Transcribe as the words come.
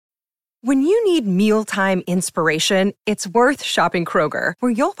When you need mealtime inspiration, it's worth shopping Kroger,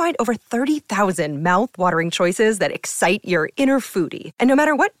 where you'll find over 30,000 mouth-watering choices that excite your inner foodie. And no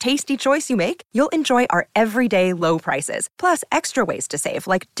matter what tasty choice you make, you'll enjoy our everyday low prices, plus extra ways to save,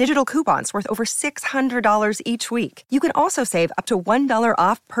 like digital coupons worth over $600 each week. You can also save up to $1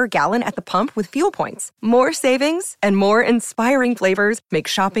 off per gallon at the pump with fuel points. More savings and more inspiring flavors make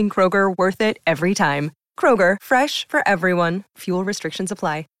shopping Kroger worth it every time. Kroger, fresh for everyone. Fuel restrictions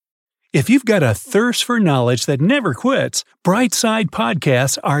apply. If you've got a thirst for knowledge that never quits, Brightside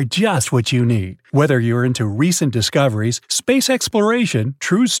Podcasts are just what you need. Whether you're into recent discoveries, space exploration,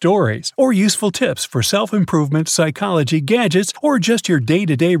 true stories, or useful tips for self-improvement, psychology, gadgets, or just your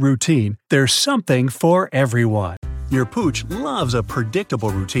day-to-day routine, there's something for everyone. Your pooch loves a predictable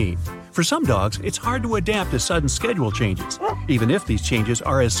routine. For some dogs, it's hard to adapt to sudden schedule changes, even if these changes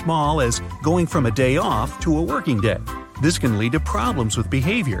are as small as going from a day off to a working day. This can lead to problems with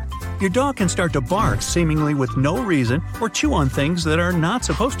behavior. Your dog can start to bark seemingly with no reason or chew on things that are not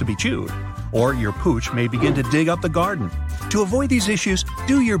supposed to be chewed. Or your pooch may begin to dig up the garden. To avoid these issues,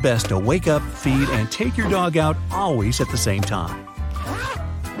 do your best to wake up, feed, and take your dog out always at the same time.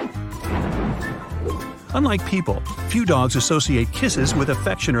 Unlike people, few dogs associate kisses with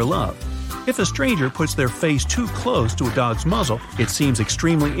affection or love. If a stranger puts their face too close to a dog's muzzle, it seems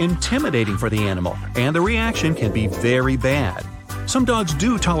extremely intimidating for the animal, and the reaction can be very bad. Some dogs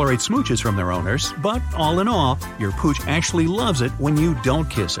do tolerate smooches from their owners, but all in all, your pooch actually loves it when you don't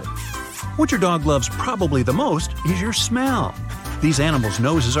kiss it. What your dog loves probably the most is your smell. These animals'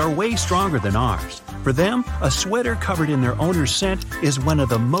 noses are way stronger than ours. For them, a sweater covered in their owner's scent is one of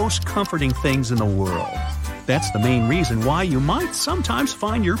the most comforting things in the world. That's the main reason why you might sometimes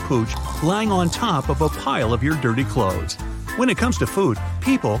find your pooch lying on top of a pile of your dirty clothes. When it comes to food,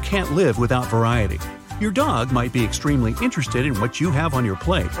 people can't live without variety. Your dog might be extremely interested in what you have on your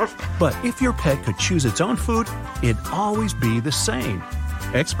plate, but if your pet could choose its own food, it'd always be the same.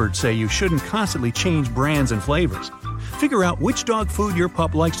 Experts say you shouldn't constantly change brands and flavors. Figure out which dog food your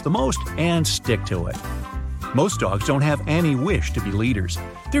pup likes the most and stick to it. Most dogs don't have any wish to be leaders.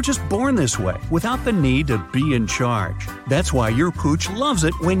 They're just born this way, without the need to be in charge. That's why your pooch loves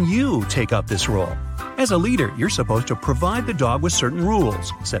it when you take up this role. As a leader, you're supposed to provide the dog with certain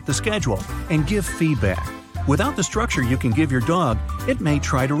rules, set the schedule, and give feedback. Without the structure you can give your dog, it may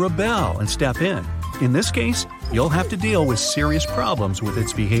try to rebel and step in. In this case, you'll have to deal with serious problems with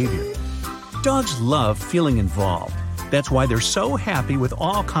its behavior. Dogs love feeling involved. That's why they're so happy with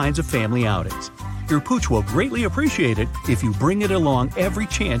all kinds of family outings. Your pooch will greatly appreciate it if you bring it along every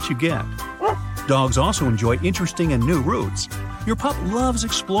chance you get. Dogs also enjoy interesting and new routes. Your pup loves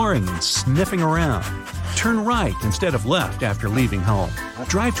exploring and sniffing around. Turn right instead of left after leaving home.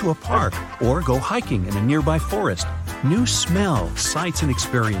 Drive to a park or go hiking in a nearby forest. New smells, sights, and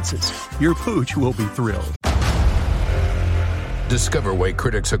experiences. Your pooch will be thrilled. Discover why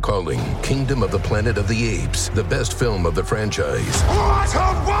critics are calling Kingdom of the Planet of the Apes the best film of the franchise. What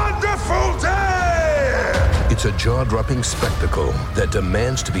a wonderful day! It's a jaw-dropping spectacle that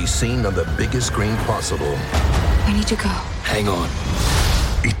demands to be seen on the biggest screen possible. I need to go. Hang on.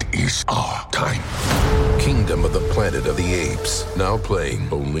 It is our time. Kingdom of the Planet of the Apes. Now playing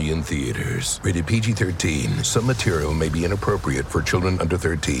only in theaters. Rated PG-13. Some material may be inappropriate for children under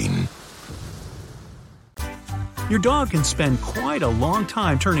 13. Your dog can spend quite a long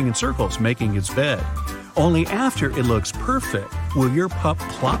time turning in circles making its bed. Only after it looks perfect will your pup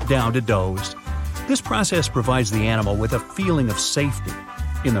plop down to doze. This process provides the animal with a feeling of safety.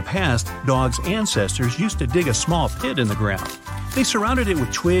 In the past, dogs' ancestors used to dig a small pit in the ground. They surrounded it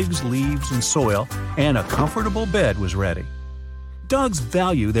with twigs, leaves, and soil, and a comfortable bed was ready. Dogs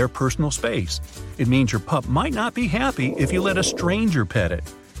value their personal space. It means your pup might not be happy if you let a stranger pet it.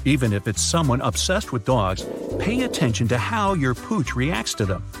 Even if it's someone obsessed with dogs, pay attention to how your pooch reacts to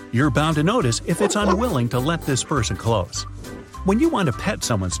them. You're bound to notice if it's unwilling to let this person close. When you want to pet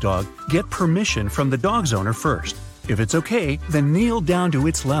someone's dog, get permission from the dog's owner first. If it's okay, then kneel down to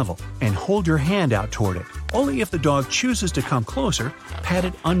its level and hold your hand out toward it. Only if the dog chooses to come closer, pat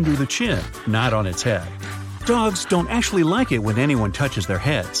it under the chin, not on its head. Dogs don't actually like it when anyone touches their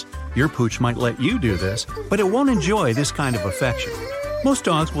heads. Your pooch might let you do this, but it won't enjoy this kind of affection. Most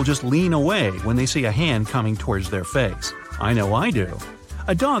dogs will just lean away when they see a hand coming towards their face. I know I do.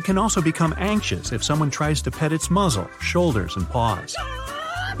 A dog can also become anxious if someone tries to pet its muzzle, shoulders, and paws.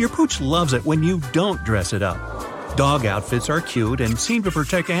 Your pooch loves it when you don't dress it up. Dog outfits are cute and seem to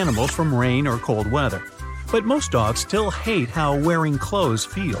protect animals from rain or cold weather. But most dogs still hate how wearing clothes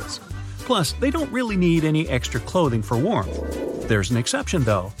feels. Plus, they don't really need any extra clothing for warmth. There's an exception,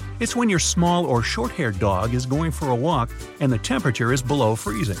 though. It's when your small or short-haired dog is going for a walk and the temperature is below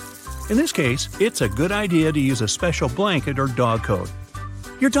freezing. In this case, it's a good idea to use a special blanket or dog coat.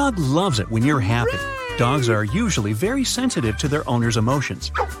 Your dog loves it when you're happy. Dogs are usually very sensitive to their owner's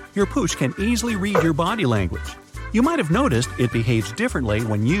emotions. Your pooch can easily read your body language. You might have noticed it behaves differently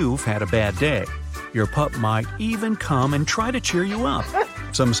when you've had a bad day. Your pup might even come and try to cheer you up.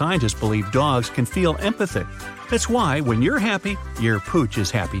 Some scientists believe dogs can feel empathy. That's why when you're happy, your pooch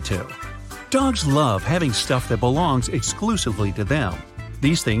is happy too. Dogs love having stuff that belongs exclusively to them.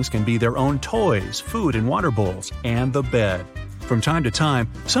 These things can be their own toys, food and water bowls, and the bed. From time to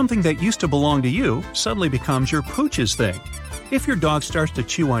time, something that used to belong to you suddenly becomes your pooch's thing. If your dog starts to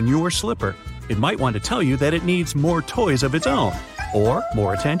chew on your slipper, it might want to tell you that it needs more toys of its own, or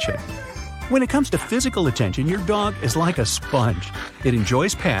more attention. When it comes to physical attention, your dog is like a sponge. It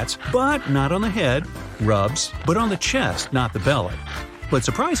enjoys pats, but not on the head, rubs, but on the chest, not the belly. But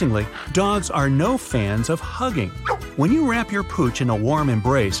surprisingly, dogs are no fans of hugging. When you wrap your pooch in a warm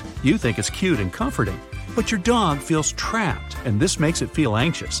embrace, you think it's cute and comforting. But your dog feels trapped, and this makes it feel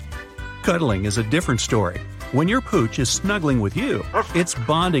anxious. Cuddling is a different story. When your pooch is snuggling with you, it's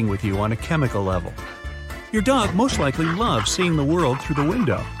bonding with you on a chemical level. Your dog most likely loves seeing the world through the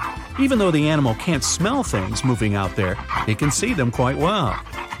window. Even though the animal can't smell things moving out there, it can see them quite well.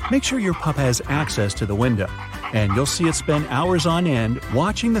 Make sure your pup has access to the window, and you'll see it spend hours on end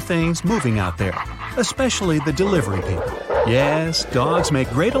watching the things moving out there, especially the delivery people. Yes, dogs make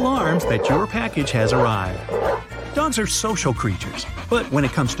great alarms that your package has arrived. Dogs are social creatures, but when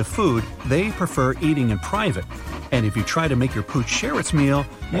it comes to food, they prefer eating in private. And if you try to make your pooch share its meal,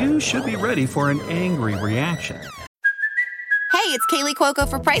 you should be ready for an angry reaction. Hey, it's Kaylee Cuoco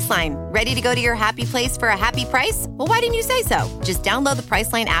for Priceline. Ready to go to your happy place for a happy price? Well, why didn't you say so? Just download the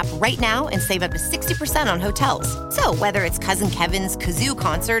Priceline app right now and save up to 60% on hotels. So whether it's Cousin Kevin's Kazoo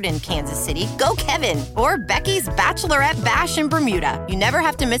Concert in Kansas City, go Kevin, or Becky's Bachelorette Bash in Bermuda, you never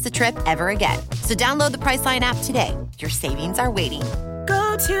have to miss a trip ever again. So download the Priceline app today. Your savings are waiting.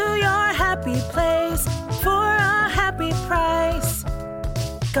 Go to your happy place for a happy price.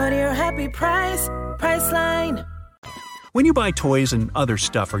 Go to your happy price, Priceline. When you buy toys and other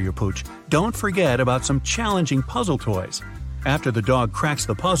stuff for your pooch, don't forget about some challenging puzzle toys. After the dog cracks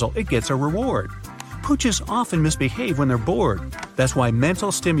the puzzle, it gets a reward. Pooches often misbehave when they're bored. That's why mental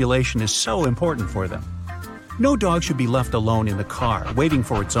stimulation is so important for them. No dog should be left alone in the car, waiting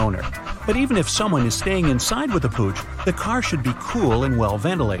for its owner. But even if someone is staying inside with the pooch, the car should be cool and well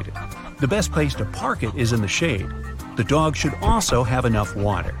ventilated. The best place to park it is in the shade. The dog should also have enough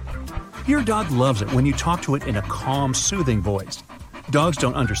water. Your dog loves it when you talk to it in a calm, soothing voice. Dogs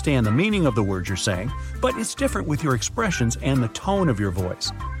don't understand the meaning of the words you're saying, but it's different with your expressions and the tone of your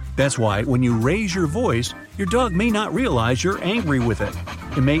voice. That's why when you raise your voice, your dog may not realize you're angry with it.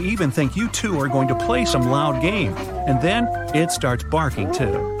 It may even think you two are going to play some loud game, and then it starts barking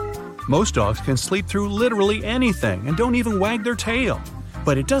too. Most dogs can sleep through literally anything and don't even wag their tail.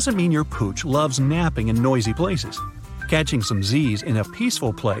 But it doesn't mean your pooch loves napping in noisy places. Catching some Z's in a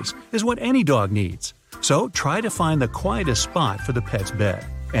peaceful place is what any dog needs. So try to find the quietest spot for the pet's bed.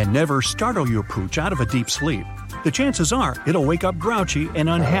 And never startle your pooch out of a deep sleep. The chances are it'll wake up grouchy and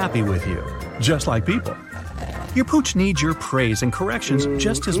unhappy with you, just like people. Your pooch needs your praise and corrections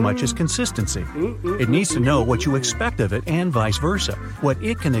just as much as consistency. It needs to know what you expect of it and vice versa, what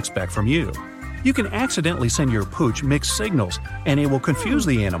it can expect from you. You can accidentally send your pooch mixed signals, and it will confuse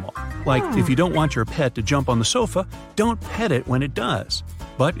the animal. Like if you don't want your pet to jump on the sofa, don't pet it when it does.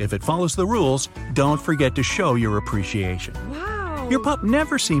 But if it follows the rules, don't forget to show your appreciation. Your pup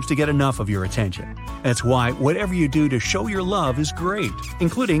never seems to get enough of your attention. That's why whatever you do to show your love is great,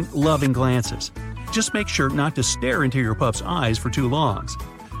 including loving glances. Just make sure not to stare into your pup's eyes for too long.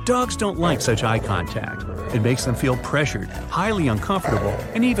 Dogs don't like such eye contact. It makes them feel pressured, highly uncomfortable,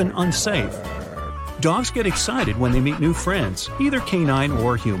 and even unsafe. Dogs get excited when they meet new friends, either canine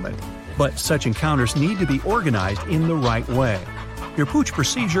or human. But such encounters need to be organized in the right way. Your pooch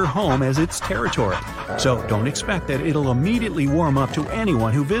perceives your home as its territory, so don't expect that it'll immediately warm up to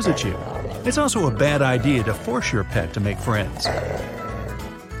anyone who visits you. It's also a bad idea to force your pet to make friends.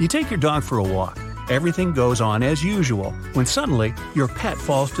 You take your dog for a walk. Everything goes on as usual when suddenly your pet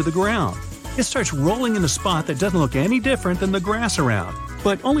falls to the ground. It starts rolling in a spot that doesn't look any different than the grass around,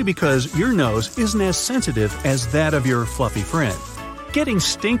 but only because your nose isn't as sensitive as that of your fluffy friend. Getting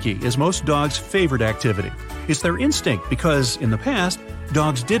stinky is most dogs' favorite activity. It's their instinct because, in the past,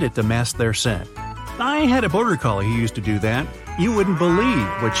 dogs did it to mask their scent. I had a border collie who used to do that. You wouldn't believe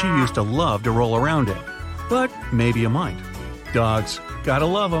what she used to love to roll around in. But maybe you might. Dogs, gotta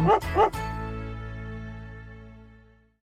love them.